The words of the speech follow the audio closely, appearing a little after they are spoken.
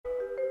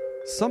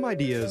Some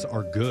ideas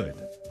are good,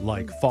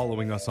 like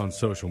following us on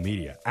social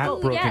media at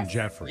Brooke and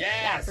Jeffrey. Yes,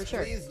 Yeah, for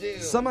sure. please do.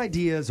 Some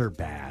ideas are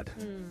bad,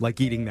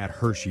 like eating that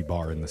Hershey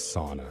bar in the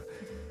sauna.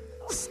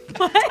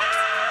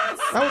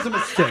 That was a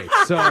mistake.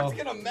 So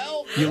It's gonna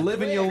melt. you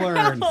live and you learn.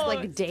 It's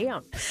like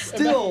damp.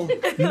 Still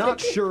not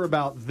sure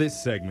about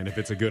this segment, if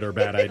it's a good or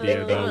bad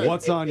idea, though.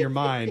 What's on your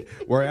mind?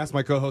 Where I ask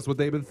my co-hosts what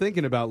they've been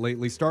thinking about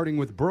lately, starting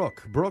with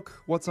Brooke. Brooke,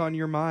 what's on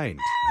your mind?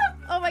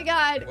 Oh my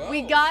God,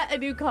 we Whoa. got a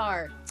new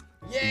car.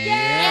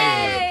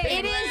 Yay!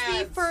 It is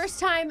the first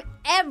time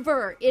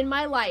ever in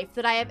my life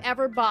that I have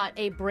ever bought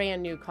a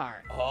brand new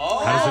car.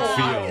 Oh, How does it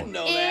feel? I didn't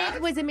know that.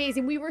 It was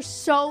amazing. We were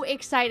so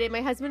excited.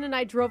 My husband and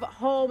I drove it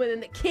home, and then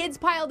the kids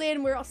piled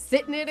in. We were all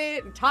sitting in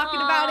it and talking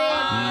about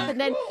it. And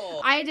then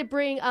cool. I had to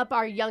bring up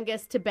our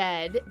youngest to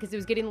bed because it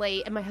was getting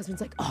late. And my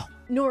husband's like, "Oh,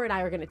 Nora and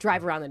I are going to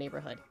drive around the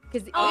neighborhood,"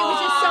 because it was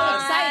just so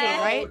exciting,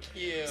 right?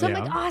 Cute. So I'm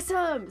Yeah. like,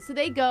 awesome. So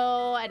they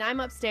go, and I'm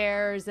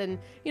upstairs, and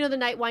the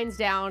night winds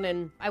down,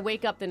 and I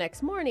wake up the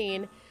next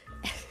morning,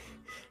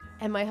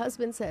 and my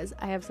husband says,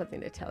 "I have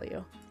something to tell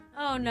you."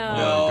 Oh, no.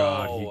 Oh,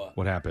 God. No.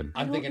 What happened?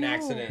 I'm thinking don't know.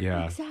 accident.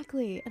 Yeah.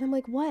 Exactly. And I'm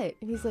like, what?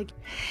 And he's like,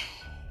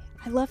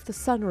 I left the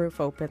sunroof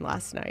open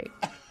last night.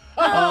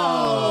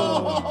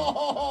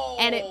 Oh.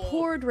 And it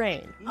poured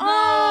rain.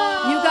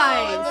 Oh, You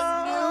guys.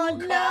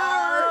 New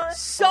car.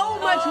 So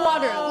much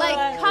water.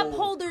 Like cup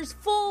holders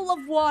full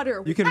of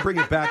water. You can bring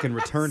it back and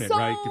return it, So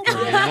right? For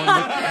a new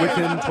one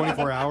within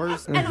 24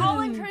 hours? And all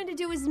I'm trying to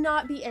do is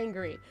not be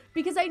angry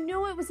because I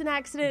know it was an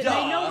accident. And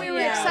I know we were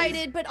Yes.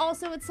 excited, but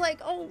also it's like,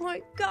 oh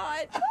my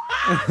God.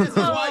 This is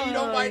why you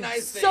don't buy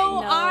nice things.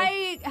 So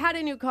I had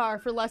a new car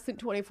for less than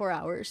 24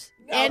 hours.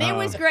 And it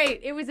was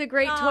great. It was a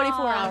great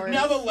 24 hours.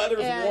 Now the leather's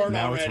And worn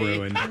Now already.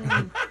 it's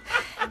ruined.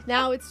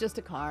 Now it's just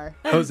a car.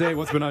 Jose,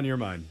 what's been on your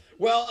mind?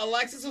 Well,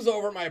 Alexis was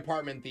over at my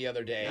apartment the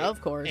other day. Of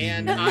course.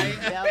 And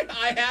Yep.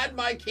 I had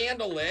my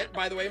candle lit.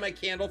 By the way, my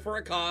candle for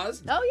a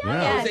cause. Oh, yeah.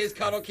 Yeah. Yes. Jose's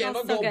Cuddle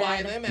Candle. Smells so Go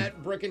buy good. them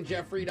at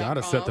brookandjeffrey.com.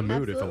 Gotta set the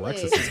mood if Absolutely.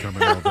 Alexis is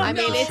coming over. I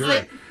mean, it's Sure.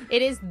 like,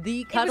 it is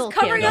the It cuddle was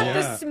covering candle. up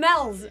Yeah. the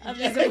smells of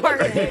this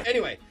apartment.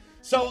 Anyway,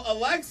 so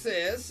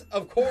Alexis,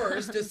 of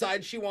course,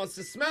 decides she wants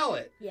to smell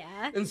it.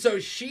 Yeah. And so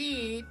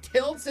she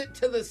tilts it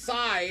to the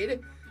side,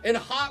 and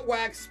hot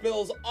wax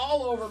spills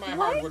all over my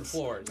hardwood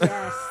floors.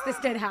 Yes, this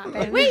did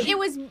happen. Wait, it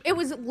was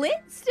lit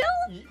still?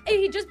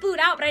 He just blew it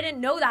out, but I didn't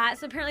know that,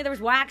 so apparently there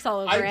was wax all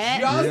over I it.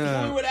 just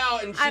Yeah. blew it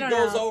out, and she I don't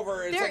goes know.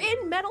 over. And it's They're like,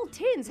 in metal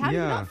tins. How do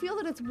you Yeah. not feel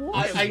that it's warm?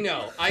 I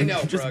know,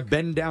 Just Brooke.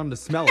 bend down to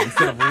smell it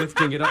instead of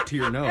lifting it up to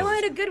your I nose.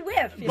 wanted a good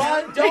whiff. You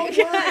know? But don't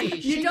worry.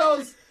 She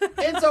goes,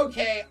 it's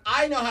okay.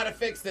 I know how to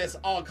fix this.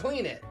 I'll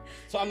clean it.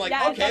 So I'm like,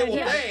 Yeah, I okay, thought it well,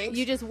 did. thanks.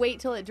 You just wait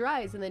till it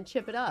dries and then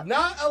chip it up.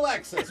 Not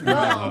Alexis.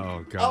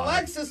 Oh, God.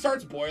 Alexis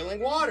starts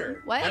boiling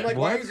water. What? I'm like,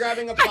 why are What? you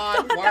grabbing a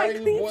pot? thought Why are that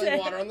you cleans boiling it.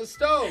 water on the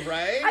stove,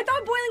 right? I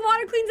thought boiling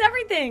water cleans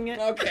everything.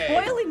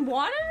 Okay. Boiling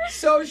water?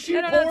 So she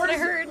I don't know, that's pours, what I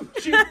heard.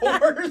 she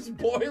pours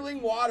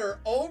boiling water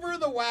over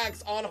the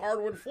wax on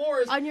hardwood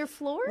floors, On your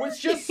floor?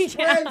 which just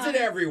spreads it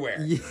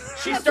everywhere.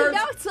 She Yeah, but starts.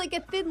 now it's like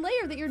a thin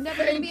layer that you're never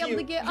going to Thank be able you.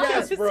 to get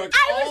Yes, off. Brooke.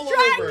 I all was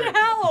trying over. to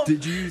help.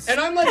 Did you... And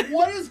I'm like,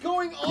 what is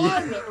going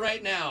on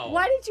right now?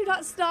 Why did you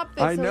not stop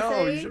this, I know.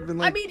 Jose? You should have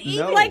been I like, mean, no.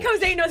 even like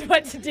Jose knows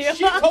what to do.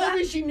 She told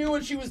me she knew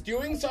what she was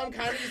doing, so I'm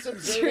kind of just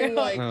observing, True.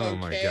 like, Oh,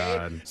 my okay.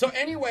 God. So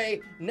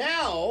anyway,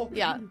 now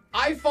Yeah.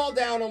 I fall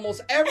down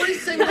almost every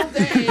single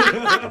day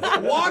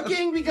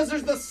walking because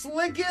there's the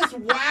slickest,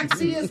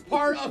 waxiest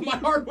part of my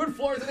hardwood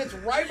floors, and it's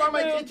right by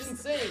my kitchen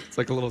sink. It's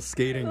like a little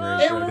skating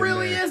rink. It right in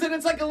really there. is, and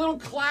it's like a little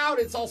cloud.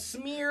 It's all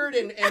smeared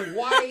and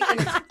white, and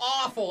it's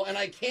awful, and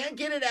I can't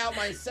get it out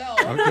myself.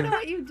 I don't know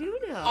what you do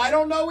now. I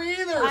don't know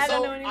either. I so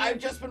don't know either. I've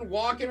just been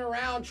walking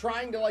around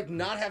trying to like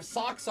not have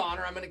socks on,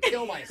 or I'm gonna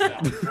kill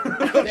myself.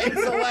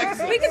 Thanks,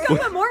 Alexis. We could go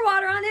put more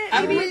water on it.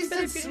 At Maybe least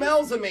it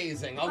smells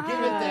amazing. I'll give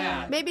it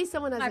that. Maybe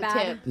someone has My a bad.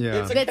 tip.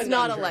 Yeah. It's a That's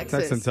not conundrum. Alexis.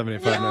 Text in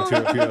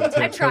 7592 if you have tips.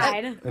 I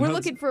tried. And We're Jose-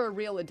 looking for a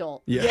real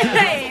adult. Yeah.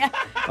 Hey.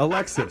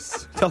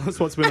 Alexis, tell us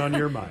what's been on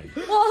your mind.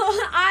 Well,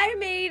 I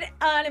made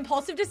an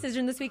impulsive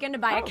decision this weekend to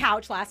buy a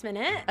couch last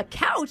minute. A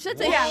couch?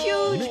 That's a Yeah.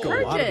 You huge make a lot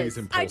of purchase. these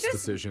impulse I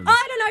decisions.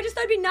 don't know. I just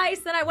thought it'd be nice.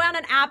 Then I went on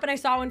an app and I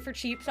saw one for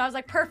cheap, so I was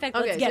like, perfect,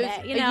 let's Okay, get so it's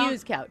it. You know, a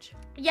used couch.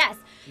 yes.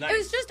 Nice. It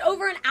was just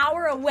over an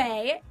hour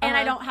away, and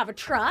I Uh-huh. don't have a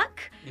truck,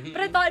 but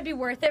I thought it'd be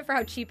worth it for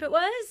how cheap it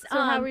was. So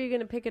how are you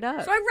going to pick it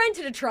up? So I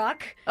rented a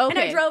truck, and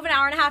I Okay. drove an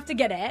hour and a half to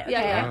get it. Yeah,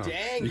 okay? yeah. Oh.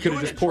 Dang, You could you have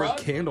in just a poured truck?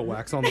 candle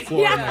wax on the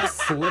floor and Yeah. like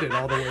slid it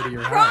all the way to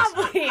your house.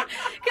 Probably.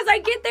 Because I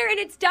get there and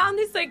it's down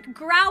this like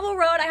gravel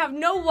road. I have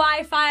no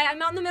Wi-Fi.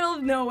 I'm out in the middle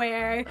of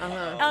nowhere.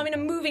 I'm in a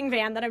moving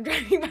van that I'm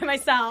driving by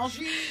myself.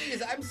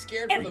 Jeez, I'm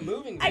scared for the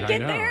moving. I van.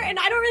 get know. there and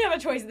I don't really have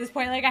a choice at this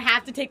point. Like I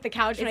have to take the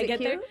couch when Is I it get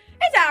there. cute?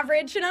 It's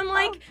average, and I'm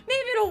like,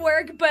 maybe it'll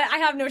work, but I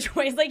have no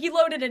choice. Like you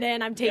loaded it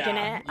in, I'm taking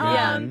Yeah. it.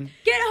 Yeah.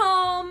 Get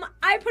home,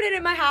 I put it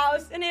in my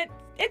house, and it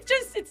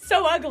it's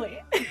so ugly.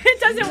 It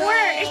doesn't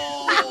work.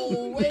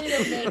 Oh, wait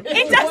a minute.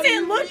 It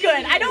doesn't look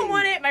good. I don't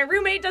want it. My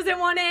roommate doesn't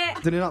want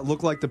it. Did it not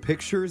look like the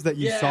pictures that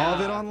you saw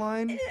of it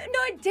online? No,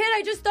 it did.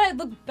 I just thought it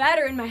looked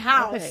better in my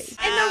house. Okay.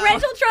 And the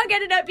rental truck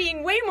ended up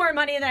being way more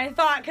money than I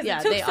thought because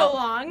it took so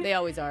long. They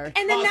always are.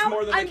 And then Costs now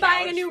more than the I'm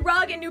buying a couch. new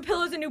rug and new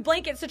pillows and new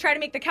blankets to try to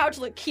make the couch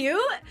look cute.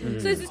 So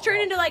this has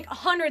turned into like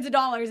hundreds of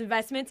dollars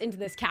investments into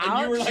this couch.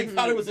 And you were like,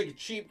 thought it was a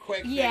cheap,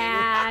 quick thing.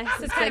 yeah,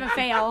 this is kind of a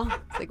fail.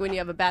 It's like when you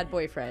have a bad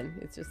boyfriend.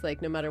 It's just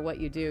like no matter what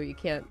you do, you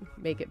can't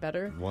make it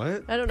better.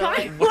 What? I don't know.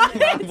 Like,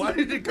 Why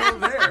did it go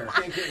there?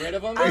 Can't get rid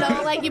of them.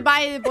 no, like you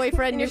buy a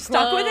boyfriend you're new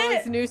stuck with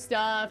clothes, it? new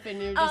stuff,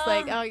 and you're just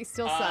like, oh, he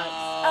still sucks.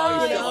 Oh,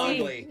 Oh, you're still I see.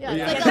 ugly. Yeah,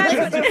 Yeah. it's like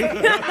a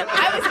lipstick.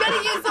 I was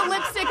gonna use the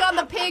lipstick on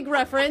the pig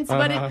reference,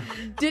 but Uh-huh.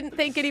 it didn't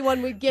think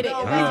anyone would get it.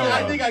 No, If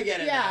I I think I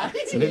get it. Yeah. now.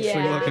 It's an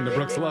interesting Yeah. look into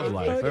Brooke's love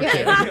life. did.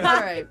 Okay. Okay.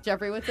 All right,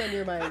 Jeffrey, what's on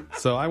your mind?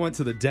 So I went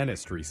to the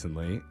dentist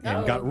recently and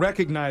Oh. got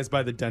recognized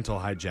by the dental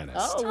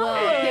hygienist. Oh, well,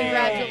 Hey,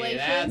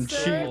 congratulations,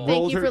 that's sir. cool. Thank you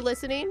Rolled for her-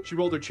 listening. She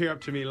rolled her chair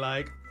up to me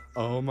like,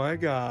 oh my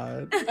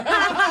God.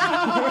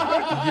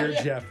 You're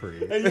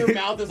Jeffrey. And your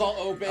mouth is all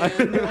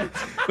open.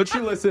 But she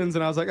listens,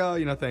 and I was like,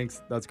 oh,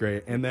 thanks. That's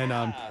great. And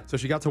then, so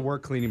she got to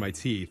work cleaning my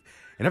teeth.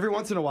 And every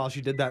once in a while,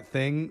 she did that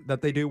thing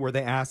that they do where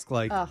they ask,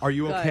 like, Oh, are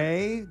you God.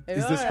 okay?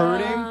 Is this Yeah.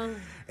 hurting?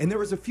 And there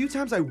was a few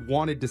times I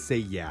wanted to say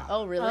yeah.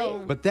 Oh, really?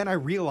 Oh. But then I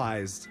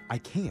realized I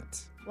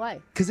can't. Why?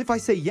 Because if I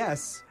say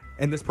yes,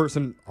 and this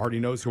person already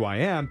knows who I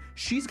am,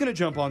 she's going to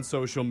jump on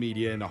social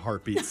media in a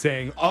heartbeat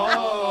saying,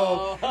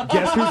 oh,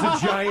 guess who's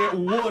a giant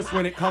wuss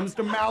when it comes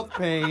to mouth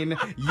pain?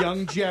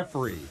 Young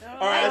Jeffrey.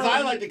 Or as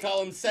I like to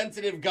call him,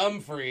 sensitive gum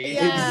free.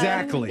 Yeah.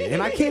 Exactly.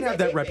 And I can't have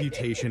that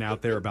reputation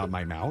out there about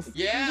my mouth.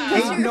 Yeah.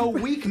 Ain't no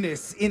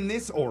weakness in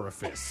this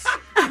orifice.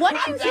 What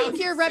do you That was think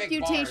your sick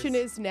reputation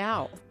bars. is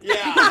now? Yeah.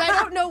 Because I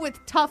don't know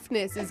if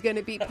toughness is going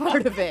to be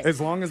part of it.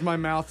 As long as my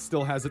mouth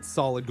still has its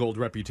solid gold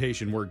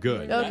reputation, we're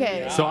good.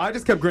 Okay. So I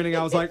just kept grinning.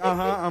 I was like,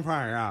 I'm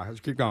fine. Yeah,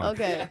 just keep going.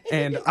 Okay.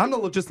 And I'm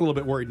just a little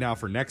bit worried now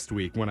for next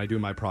week when I do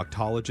my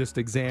proctologist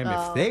exam.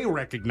 If they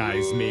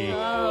recognize me,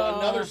 Oh,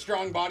 another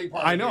strong body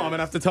part. I know I'm going to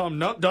have to tell them,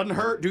 nope, doesn't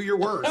hurt. Do your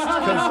worst.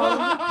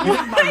 Because you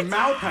think my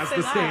mouth has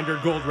the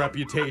standard gold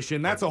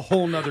reputation. That's a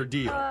whole nother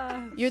deal.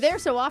 You're there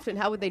so often,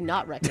 how would they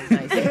not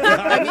recognize you?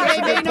 I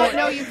mean, they may not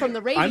know you from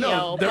the radio. I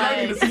know. They're not but-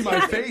 going to see my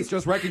face,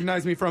 just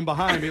recognize me from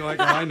behind. Be like,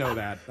 oh, I know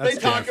that. They That's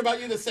talk Jeff. about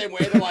you the same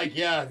way. They're like,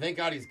 yeah, thank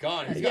God he's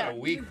gone. He's got a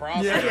weak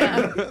prostate.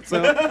 Yeah. So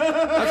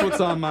that's what's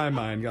on my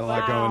mind. Got a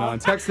lot going on.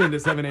 Text into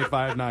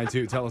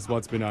 78592. Tell us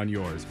what's been on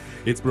yours.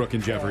 It's Brooke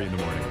and Jeffrey in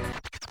the morning.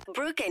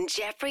 Brooke and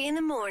Jeffrey in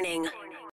the morning.